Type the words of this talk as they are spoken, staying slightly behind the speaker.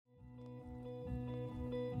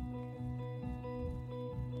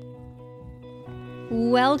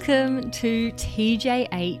Welcome to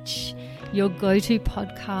TJH, your go-to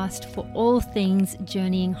podcast for all things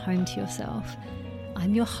journeying home to yourself.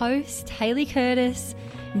 I'm your host, Hayley Curtis,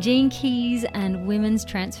 Gene Keys and Women's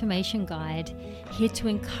Transformation Guide, here to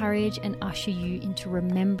encourage and usher you into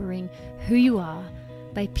remembering who you are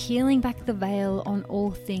by peeling back the veil on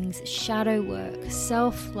all things shadow work,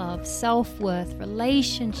 self-love, self-worth,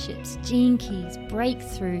 relationships, gene keys,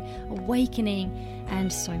 breakthrough, awakening,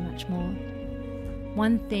 and so much more.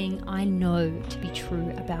 One thing I know to be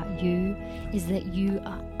true about you is that you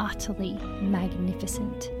are utterly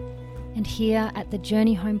magnificent. And here at the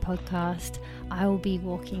Journey Home podcast, I will be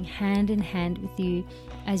walking hand in hand with you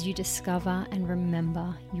as you discover and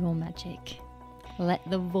remember your magic. Let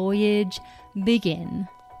the voyage begin.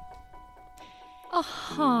 Oh,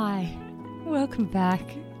 hi. Welcome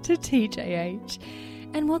back to TJH.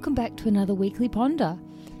 And welcome back to another weekly ponder.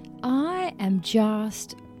 I am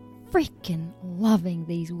just freaking loving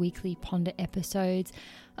these weekly ponder episodes.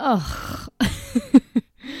 Oh,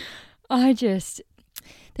 there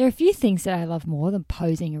are a few things that I love more than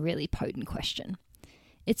posing a really potent question.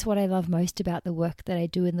 It's what I love most about the work that I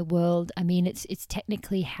do in the world. I mean, it's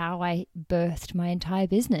technically how I birthed my entire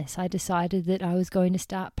business. I decided that I was going to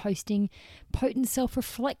start posting potent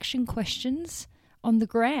self-reflection questions on the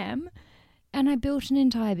gram, and I built an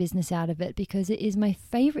entire business out of it because it is my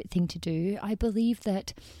favorite thing to do. I believe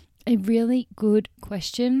that a really good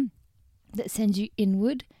question that sends you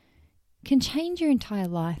inward can change your entire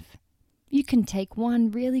life. You can take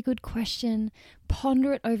one really good question,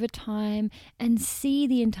 ponder it over time, and see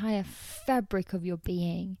the entire fabric of your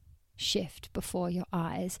being shift before your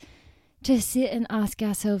eyes. To sit and ask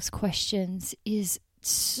ourselves questions is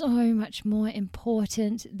so much more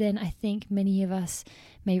important than I think many of us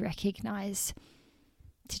may recognize.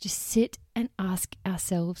 To just sit and ask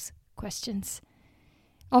ourselves questions.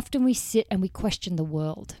 Often we sit and we question the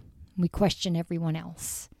world. We question everyone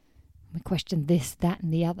else. We question this, that,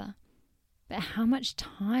 and the other. But how much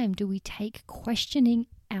time do we take questioning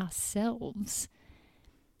ourselves?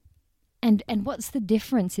 And what's the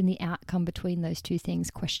difference in the outcome between those two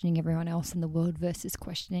things, questioning everyone else in the world versus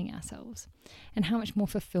questioning ourselves? And how much more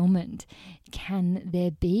fulfillment can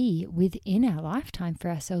there be within our lifetime for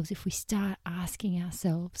ourselves if we start asking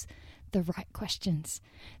ourselves the right questions,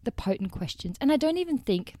 the potent questions? And I don't even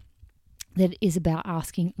think that it is about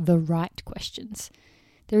asking the right questions.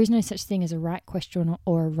 There is no such thing as a right question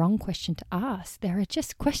or a wrong question to ask. There are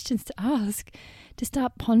just questions to ask, to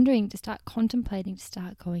start pondering, to start contemplating, to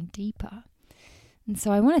start going deeper. And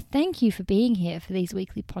so I want to thank you for being here for these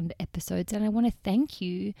weekly ponder episodes. And I want to thank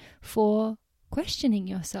you for questioning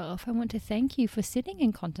yourself. I want to thank you for sitting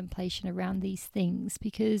in contemplation around these things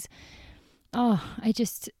because, I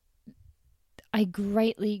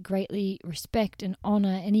greatly, greatly respect and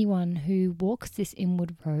honor anyone who walks this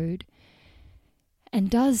inward road and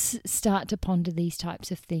does start to ponder these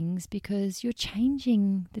types of things, because you're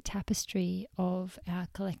changing the tapestry of our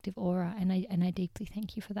collective aura, and I deeply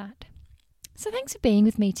thank you for that. So thanks for being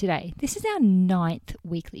with me today. This is our 9th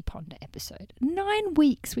weekly ponder episode. 9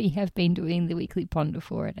 weeks we have been doing the weekly ponder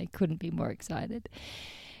for, and I couldn't be more excited.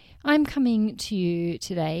 I'm coming to you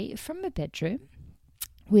today from my bedroom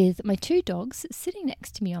with my 2 dogs sitting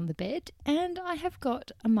next to me on the bed, and I have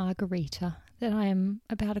got a margarita that I am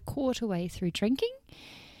about a quarter way through drinking.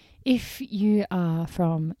 If you are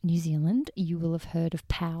from New Zealand, you will have heard of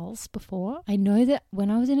Pals before. I know that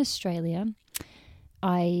when I was in Australia,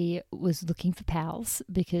 I was looking for Pals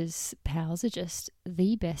because Pals are just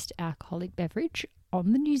the best alcoholic beverage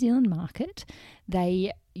on the New Zealand market.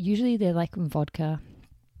 They're like vodka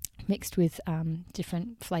mixed with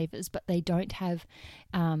different flavors, but they don't have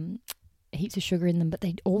heaps of sugar in them, but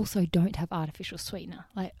they also don't have artificial sweetener.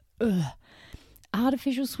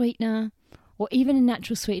 Artificial sweetener or even a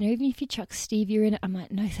natural sweetener, even if you chuck stevia in it, I'm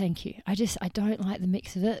like, no thank you. I don't like the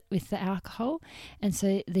mix of it with the alcohol. And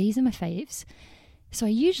so these are my faves. So I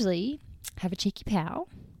usually have a cheeky pal,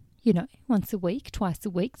 once a week, twice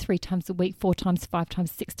a week, 3 times a week, 4 times, 5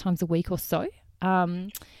 times, 6 times a week or so.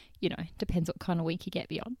 Depends what kind of week you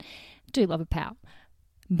get me on. Do love a pal.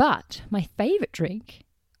 But my favorite drink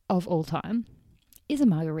of all time is a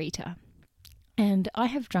margarita. And I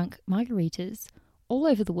have drunk margaritas all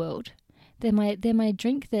over the world. They're my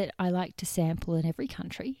drink that I like to sample in every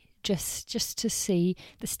country, just to see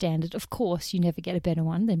the standard. Of course, you never get a better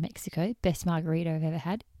one than Mexico. Best margarita I've ever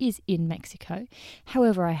had is in Mexico.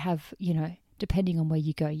 However, I have, depending on where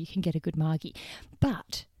you go, you can get a good margie.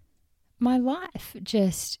 But my life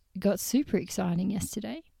just got super exciting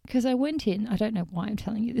yesterday because I went in. I don't know why I'm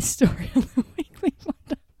telling you this story on the weekly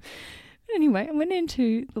wonder. Anyway, I went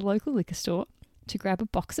into the local liquor store to grab a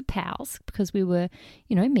box of pals because we were,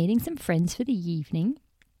 meeting some friends for the evening.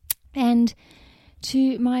 And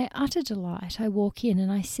to my utter delight, I walk in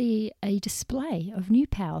and I see a display of new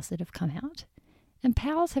pals that have come out. And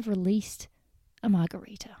pals have released a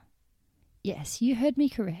margarita. Yes, you heard me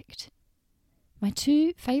correct. My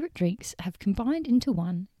two favourite drinks have combined into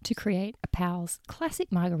one to create a Pal's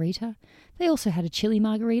classic margarita. They also had a chili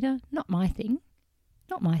margarita, not my thing,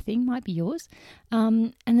 might be yours.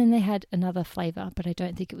 And then they had another flavour, but I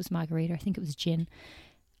don't think it was margarita, I think it was gin.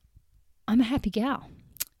 I'm a happy gal.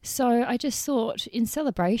 So I just thought, in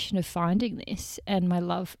celebration of finding this and my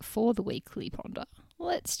love for the weekly ponder,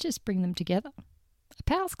 let's just bring them together. A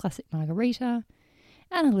Pal's classic margarita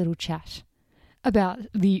and a little chat about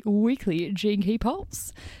the weekly Gene Key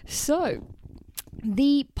Pulse. So,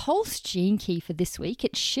 the Pulse Gene Key for this week,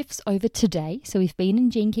 it shifts over today. So we've been in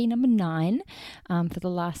Gene Key number 9 for the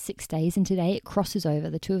last 6 days, and today it crosses over.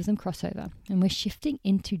 The two of them cross over. And we're shifting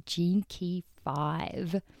into Gene Key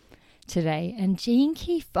 5 today. And Gene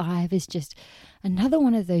Key 5 is just another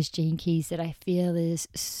one of those gene keys that I feel is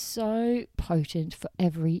so potent for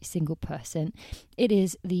every single person. It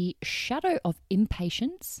is the shadow of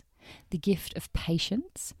impatience, the gift of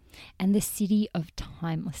patience, and the city of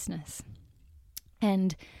timelessness.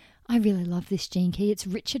 And I really love this gene key. It's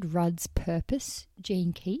Richard Rudd's Purpose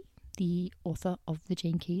gene key, the author of the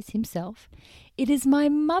gene keys himself. It is my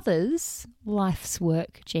mother's life's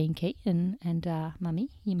work gene key. And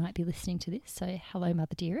Mummy, you might be listening to this, so hello,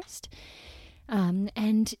 Mother dearest.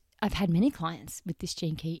 And I've had many clients with this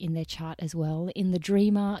gene key in their chart as well. In the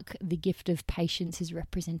dream arc, the gift of patience is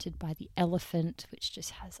represented by the elephant, which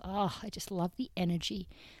just has, I just love the energy.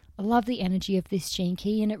 I love the energy of this gene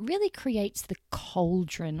key, and it really creates the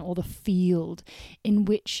cauldron or the field in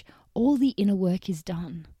which all the inner work is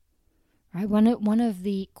done. Right? One of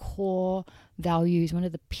the core values, one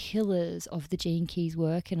of the pillars of the gene keys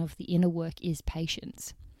work and of the inner work is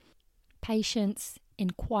patience. Patience,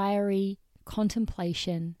 inquiry,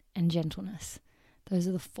 contemplation, and gentleness. Those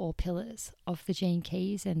are the 4 pillars of the gene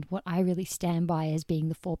keys, and what I really stand by as being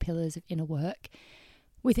the 4 pillars of inner work.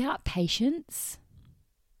 Without patience,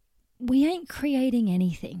 we ain't creating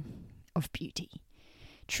anything of beauty.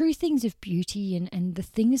 True things of beauty and the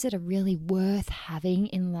things that are really worth having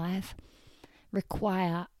in life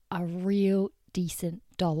require a real decent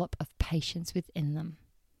dollop of patience within them.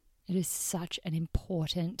 It is such an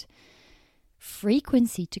important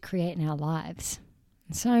frequency to create in our lives.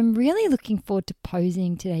 So I'm really looking forward to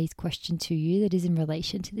posing today's question to you that is in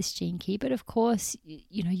relation to this gene key. But of course,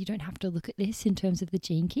 you don't have to look at this in terms of the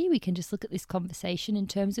gene key. We can just look at this conversation in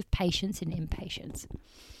terms of patience and impatience.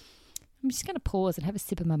 I'm just going to pause and have a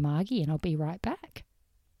sip of my margie and I'll be right back.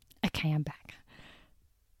 Okay, I'm back.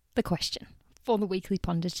 The question for the weekly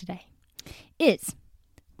ponder today is,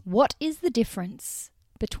 what is the difference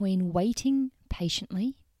between waiting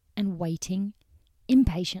patiently and waiting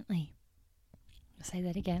impatiently? I'll say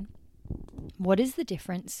that again. What is the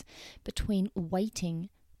difference between waiting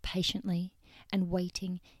patiently and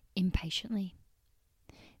waiting impatiently?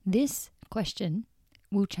 This question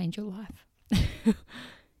will change your life.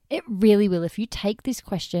 It really will. If you take this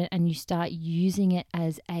question and you start using it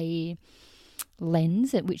as a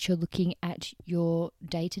lens at which you're looking at your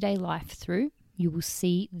day-to-day life through, you will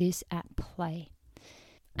see this at play.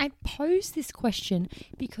 I pose this question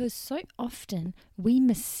because so often we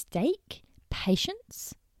mistake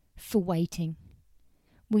patience for waiting.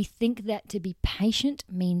 We think that to be patient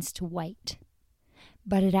means to wait,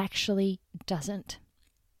 but it actually doesn't.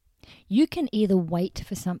 You can either wait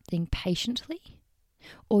for something patiently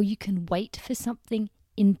or you can wait for something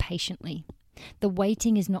impatiently. The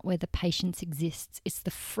waiting is not where the patience exists. It's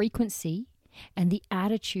the frequency and the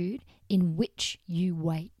attitude in which you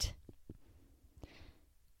wait.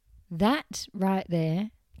 That right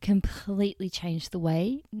there completely changed the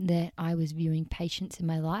way that I was viewing patience in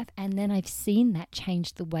my life. And then I've seen that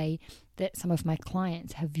change the way that some of my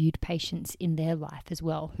clients have viewed patience in their life as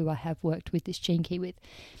well, who I have worked with this gene key with.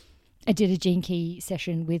 I did a gene key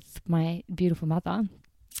session with my beautiful mother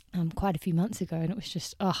quite a few months ago, and it was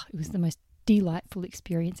just, it was the most delightful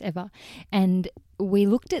experience ever. And we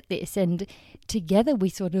looked at this and together we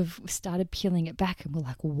sort of started peeling it back and we're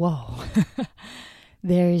like, whoa,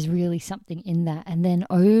 there is really something in that. And then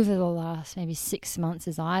over the last maybe 6 months,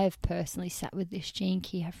 as I've personally sat with this gene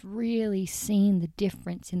key, I've really seen the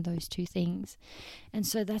difference in those two things. And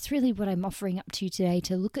so that's really what I'm offering up to you today,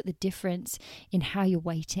 to look at the difference in how you're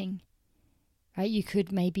waiting. Right? You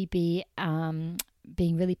could maybe be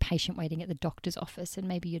being really patient waiting at the doctor's office, and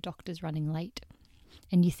maybe your doctor's running late.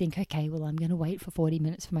 and you think, okay, well, I'm going to wait for 40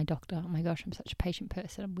 minutes for my doctor. Oh my gosh, I'm such a patient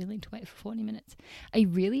person. I'm willing to wait for 40 minutes. Are you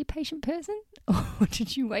really a patient person? Or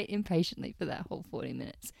did you wait impatiently for that whole 40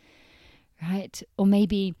 minutes? Right? Or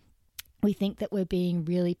maybe we think that we're being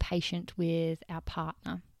really patient with our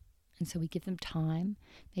partner, and so we give them time.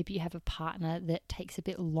 Maybe you have a partner that takes a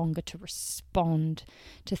bit longer to respond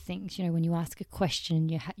to things. You know, when you ask a question,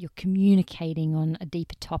 you're communicating on a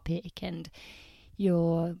deeper topic, and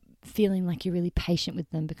you're feeling like you're really patient with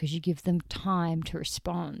them because you give them time to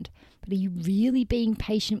respond. But are you really being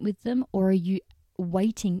patient with them, or are you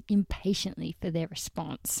waiting impatiently for their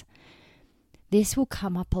response? This will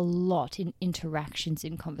come up a lot in interactions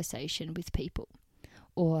in conversation with people.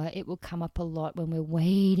 Or it will come up a lot when we're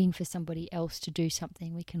waiting for somebody else to do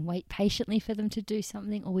something. We can wait patiently for them to do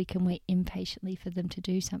something, or we can wait impatiently for them to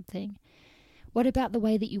do something. What about the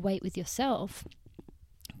way that you wait with yourself?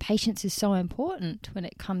 Patience is so important when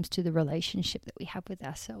it comes to the relationship that we have with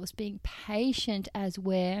ourselves. Being patient as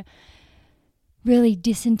we're really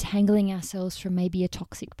disentangling ourselves from maybe a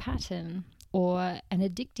toxic pattern or an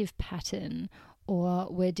addictive pattern, or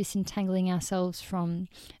we're disentangling ourselves from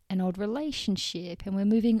an old relationship and we're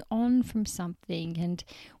moving on from something, and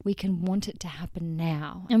we can want it to happen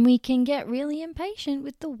now. And we can get really impatient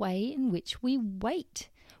with the way in which we wait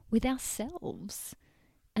with ourselves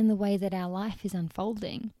and the way that our life is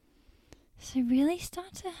unfolding. So really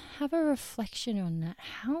start to have a reflection on that.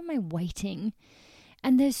 How am I waiting?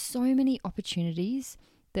 And there's so many opportunities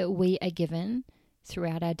that we are given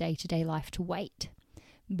throughout our day-to-day life to wait.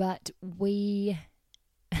 But we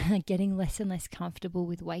are getting less and less comfortable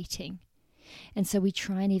with waiting. And so we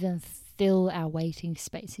try and even fill our waiting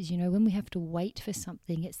spaces. You know, when we have to wait for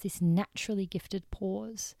something, it's this naturally gifted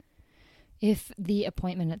pause. If the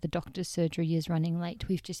appointment at the doctor's surgery is running late,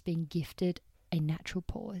 we've just been gifted a natural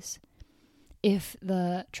pause. If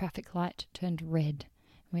the traffic light turned red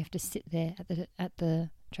and we have to sit there at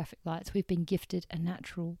the traffic lights, we've been gifted a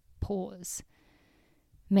natural pause.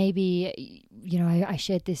 Maybe, you know, I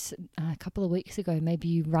shared this a couple of weeks ago. Maybe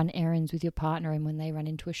you run errands with your partner, and when they run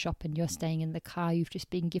into a shop and you're staying in the car, you've just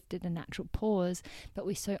been gifted a natural pause. But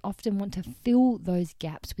we so often want to fill those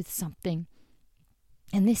gaps with something.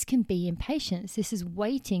 And this can be impatience. This is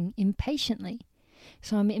waiting impatiently.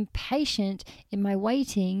 So I'm impatient in my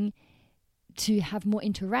waiting to have more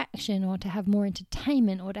interaction, or to have more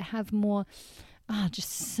entertainment, or to have more, just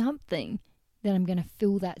something. Then I'm going to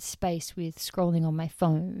fill that space with scrolling on my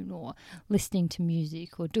phone, or listening to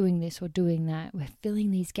music, or doing this or doing that. We're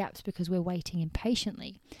filling these gaps because we're waiting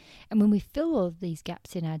impatiently. And when we fill all of these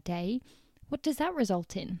gaps in our day, what does that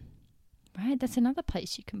result in? Right? That's another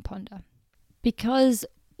place you can ponder. Because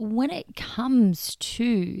when it comes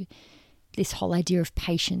to this whole idea of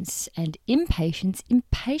patience and impatience,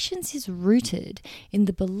 impatience is rooted in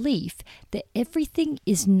the belief that everything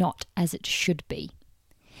is not as it should be.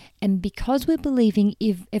 And because we're believing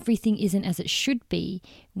if everything isn't as it should be,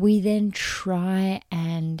 we then try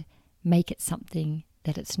and make it something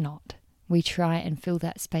that it's not. We try and fill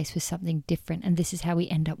that space with something different. And this is how we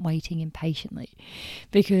end up waiting impatiently.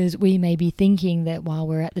 Because we may be thinking that while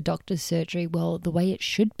we're at the doctor's surgery, well, the way it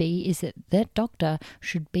should be is that that doctor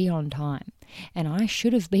should be on time. And I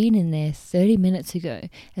should have been in there 30 minutes ago.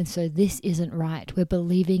 And so this isn't right. We're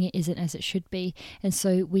believing it isn't as it should be. And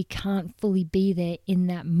so we can't fully be there in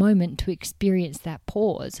that moment to experience that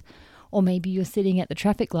pause. Or maybe you're sitting at the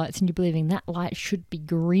traffic lights and you're believing that light should be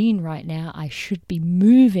green right now. I should be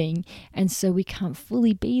moving. And so we can't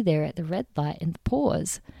fully be there at the red light and the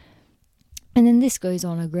pause. And then this goes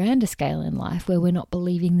on a grander scale in life, where we're not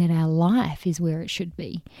believing that our life is where it should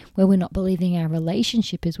be, where we're not believing our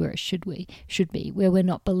relationship is where it should be, where we're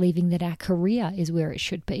not believing that our career is where it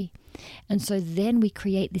should be. And so then we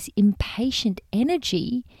create this impatient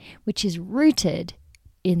energy, which is rooted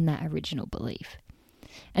in that original belief.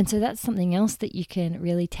 And so that's something else that you can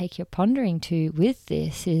really take your pondering to with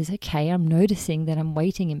this is, okay, I'm noticing that I'm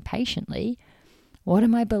waiting impatiently. What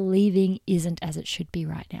am I believing isn't as it should be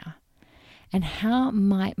right now? And how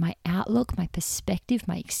might my outlook, my perspective,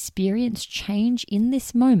 my experience change in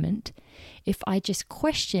this moment if I just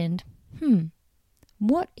questioned,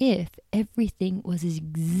 what if everything was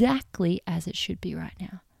exactly as it should be right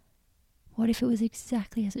now? What if it was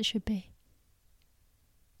exactly as it should be?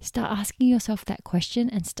 Start asking yourself that question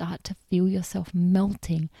and start to feel yourself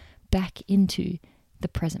melting back into the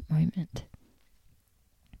present moment.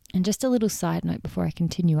 And just a little side note before I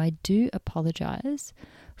continue, I do apologize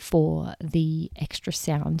for the extra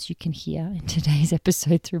sounds you can hear in today's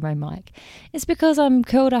episode through my mic. It's because I'm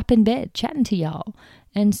curled up in bed chatting to y'all.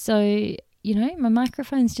 And so, you know, my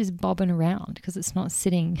microphone's just bobbing around because it's not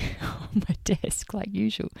sitting on my desk like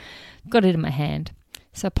usual. Got it in my hand.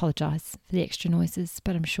 So I apologise for the extra noises,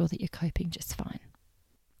 but I'm sure that you're coping just fine.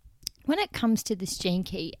 When it comes to this gene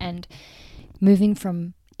key and moving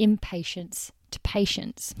from impatience to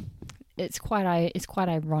patience, it's quite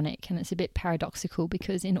ironic, and it's a bit paradoxical,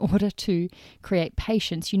 because in order to create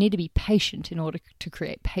patience, you need to be patient in order to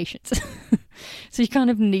create patience. So you kind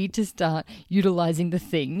of need to start utilizing the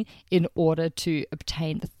thing in order to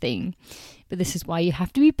obtain the thing. But this is why you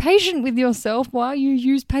have to be patient with yourself while you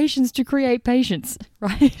use patience to create patience,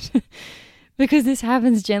 right? Because this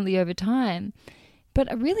happens gently over time.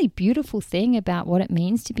 But a really beautiful thing about what it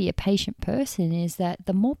means to be a patient person is that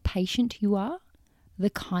the more patient you are, the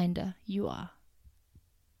kinder you are.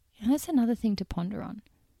 And that's another thing to ponder on.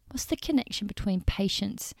 What's the connection between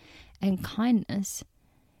patience and kindness?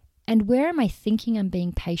 And where am I thinking I'm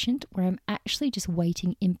being patient, where I'm actually just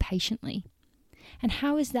waiting impatiently? And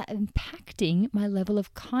how is that impacting my level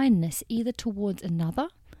of kindness, either towards another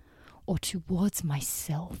or towards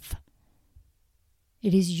myself?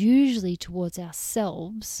 It is usually towards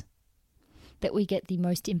ourselves that we get the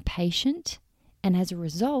most impatient, and as a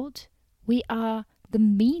result, we are the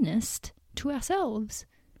meanest to ourselves.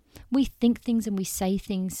 We think things and we say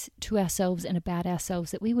things to ourselves and about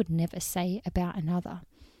ourselves that we would never say about another.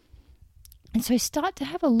 And so start to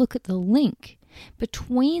have a look at the link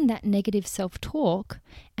between that negative self-talk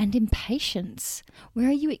and impatience. Where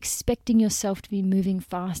are you expecting yourself to be moving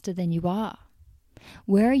faster than you are?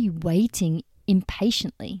 Where are you waiting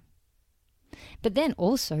impatiently? But then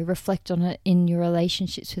also reflect on it in your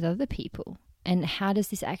relationships with other people. And how does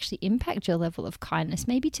this actually impact your level of kindness,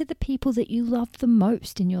 maybe to the people that you love the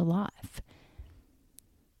most in your life?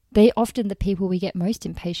 They're often the people we get most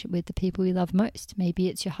impatient with, the people we love most. Maybe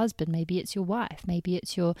it's your husband, maybe it's your wife, maybe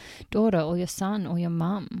it's your daughter or your son or your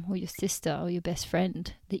mum or your sister or your best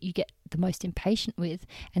friend that you get the most impatient with,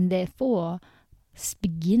 and therefore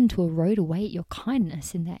begin to erode away at your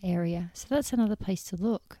kindness in that area. So that's another place to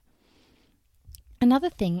look. Another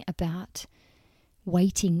thing about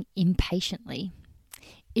waiting impatiently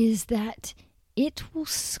is that it will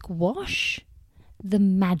squash the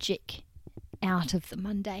magic out of the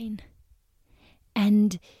mundane.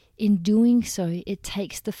 And in doing so, it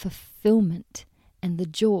takes the fulfillment and the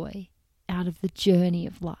joy out of the journey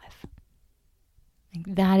of life. And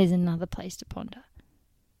that is another place to ponder.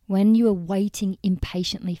 When you are waiting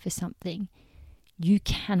impatiently for something, you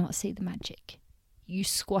cannot see the magic. You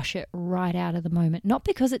squash it right out of the moment. Not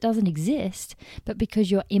because it doesn't exist, but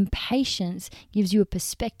because your impatience gives you a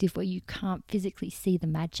perspective where you can't physically see the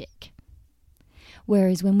magic.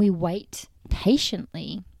 Whereas when we wait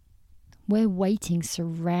patiently, we're waiting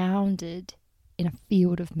surrounded in a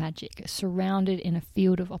field of magic, surrounded in a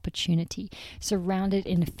field of opportunity, surrounded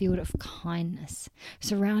in a field of kindness,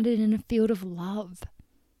 surrounded in a field of love.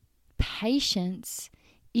 Patience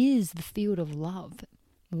is the field of love.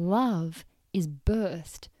 Love is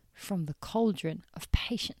birthed from the cauldron of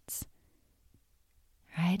patience.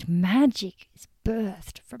 Right? Magic is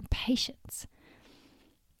birthed from patience.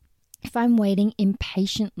 If I'm waiting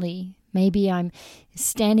impatiently, maybe I'm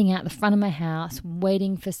standing out the front of my house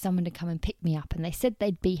waiting for someone to come and pick me up, and they said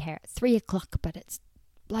they'd be here at 3:00, but it's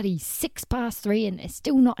bloody 3:06 and they're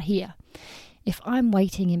still not here. If I'm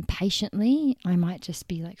waiting impatiently, I might just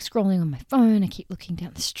be like scrolling on my phone. I keep looking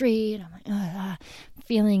down the street. I'm like,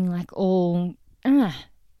 feeling like all, I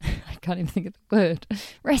can't even think of the word,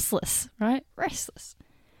 restless, right? Restless.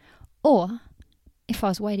 Or if I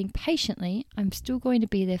was waiting patiently, I'm still going to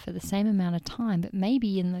be there for the same amount of time, but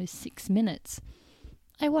maybe in those 6 minutes,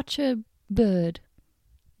 I watch a bird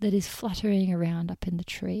that is fluttering around up in the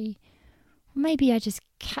tree. Or maybe I just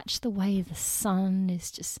catch the way the sun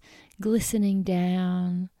is just glistening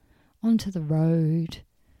down onto the road.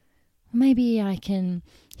 Or maybe I can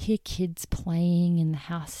hear kids playing in the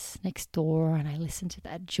house next door and I listen to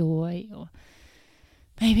that joy. Or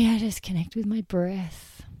maybe I just connect with my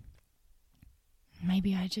breath.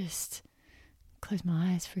 Maybe I just close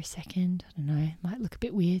my eyes for a second. I don't know. It might look a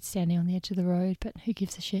bit weird standing on the edge of the road, but who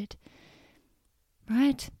gives a shit?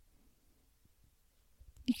 Right?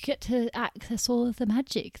 You get to access all of the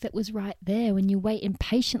magic that was right there. When you wait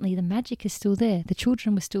impatiently, the magic is still there. The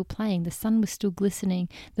children were still playing. The sun was still glistening.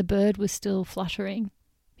 The bird was still fluttering.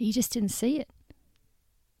 But you just didn't see it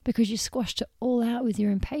because you squashed it all out with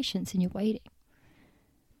your impatience and your waiting.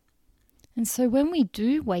 And so when we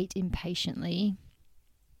do wait impatiently,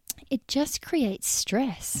 it just creates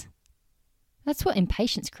stress. That's what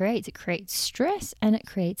impatience creates. It creates stress and it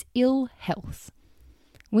creates ill health.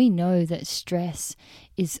 We know that stress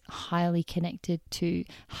is highly connected to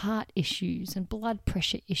heart issues and blood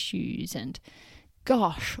pressure issues and,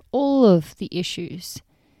 all of the issues.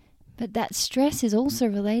 But that stress is also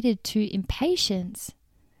related to impatience.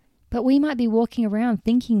 But we might be walking around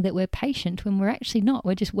thinking that we're patient when we're actually not.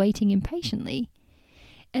 We're just waiting impatiently.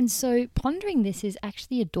 And so pondering this is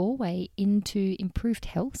actually a doorway into improved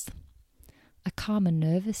health, a calmer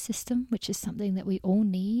nervous system, which is something that we all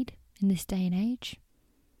need in this day and age,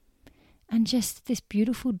 and just this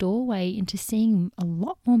beautiful doorway into seeing a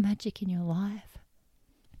lot more magic in your life.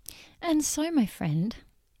 And so, my friend,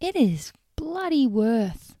 it is bloody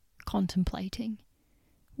worth contemplating,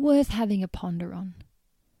 worth having a ponder on,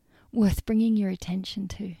 worth bringing your attention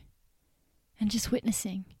to, and just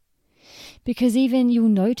witnessing. Because even you'll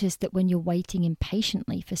notice that when you're waiting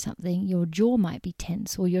impatiently for something, your jaw might be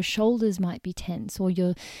tense, or your shoulders might be tense, or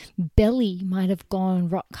your belly might have gone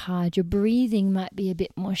rock hard. Your breathing might be a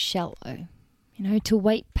bit more shallow. You know, to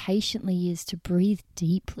wait patiently is to breathe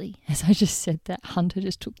deeply. As I just said that, Hunter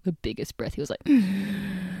just took the biggest breath. He was like,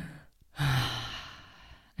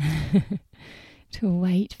 to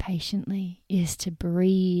wait patiently is to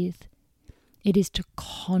breathe. It is to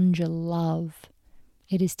conjure love.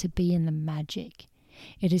 It is to be in the magic.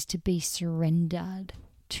 It is to be surrendered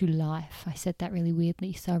to life. I said that really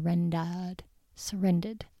weirdly. Surrendered.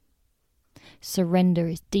 Surrender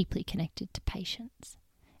is deeply connected to patience.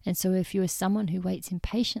 And so if you are someone who waits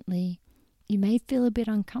impatiently, you may feel a bit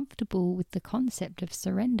uncomfortable with the concept of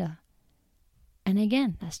surrender. And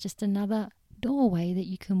again, that's just another doorway that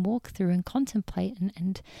you can walk through and contemplate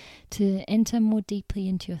and to enter more deeply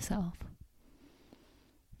into yourself.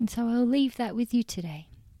 And so I'll leave that with you today.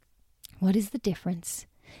 What is the difference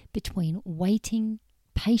between waiting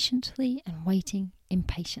patiently and waiting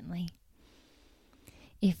impatiently?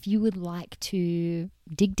 If you would like to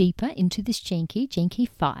dig deeper into this Gene Key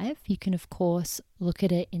 5, you can of course look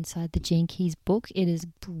at it inside the Gene Keys book. It is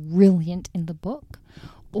brilliant in the book.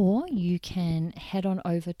 Or you can head on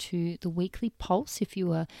over to the Weekly Pulse. If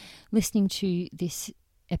you are listening to this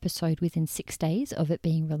episode within 6 days of it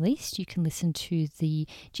being released, you can listen to the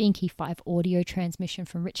Gene Key 5 audio transmission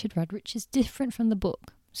from Richard Rudd, which is different from the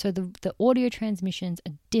book. So the audio transmissions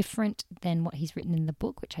are different than what he's written in the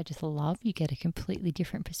book, which I just love. You get a completely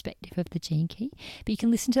different perspective of the Gene Key. But you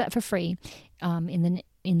can listen to that for free in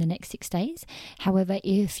the next 6 days. However,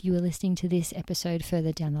 if you are listening to this episode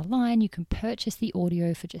further down the line, you can purchase the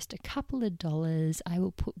audio for just a couple of dollars. I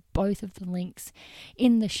will put both of the links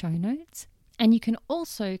in the show notes. And you can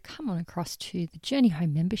also come on across to the Journey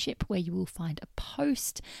Home membership, where you will find a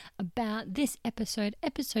post about this episode,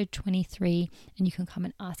 episode 23, and you can come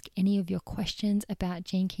and ask any of your questions about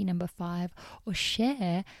Gene Key number 5, or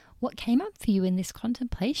share what came up for you in this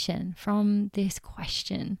contemplation from this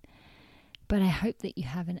question. But I hope that you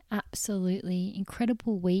have an absolutely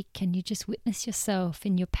incredible week, and you just witness yourself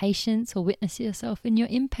in your patience or witness yourself in your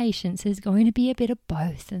impatience. There's going to be a bit of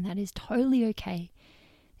both, and that is totally okay.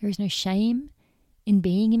 There is no shame in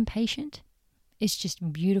being impatient. It's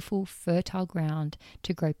just beautiful, fertile ground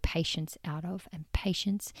to grow patience out of. And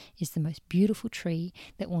patience is the most beautiful tree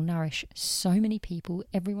that will nourish so many people.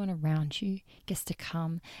 Everyone around you gets to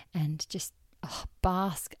come and just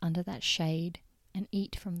bask under that shade and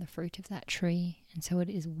eat from the fruit of that tree. And so it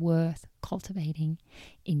is worth cultivating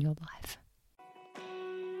in your life.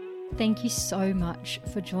 Thank you so much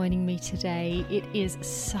for joining me today. It is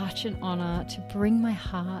such an honor to bring my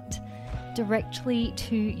heart directly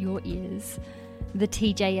to your ears. The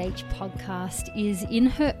TJH podcast is in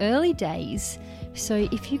her early days, so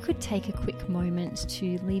if you could take a quick moment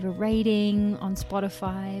to leave a rating on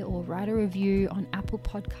Spotify or write a review on Apple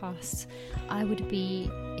Podcasts, I would be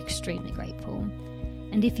extremely grateful.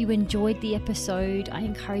 And if you enjoyed the episode, I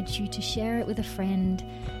encourage you to share it with a friend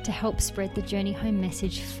to help spread the Journey Home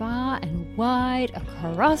message far and wide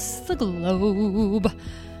across the globe.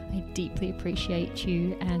 I deeply appreciate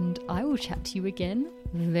you, and I will chat to you again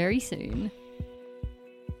very soon.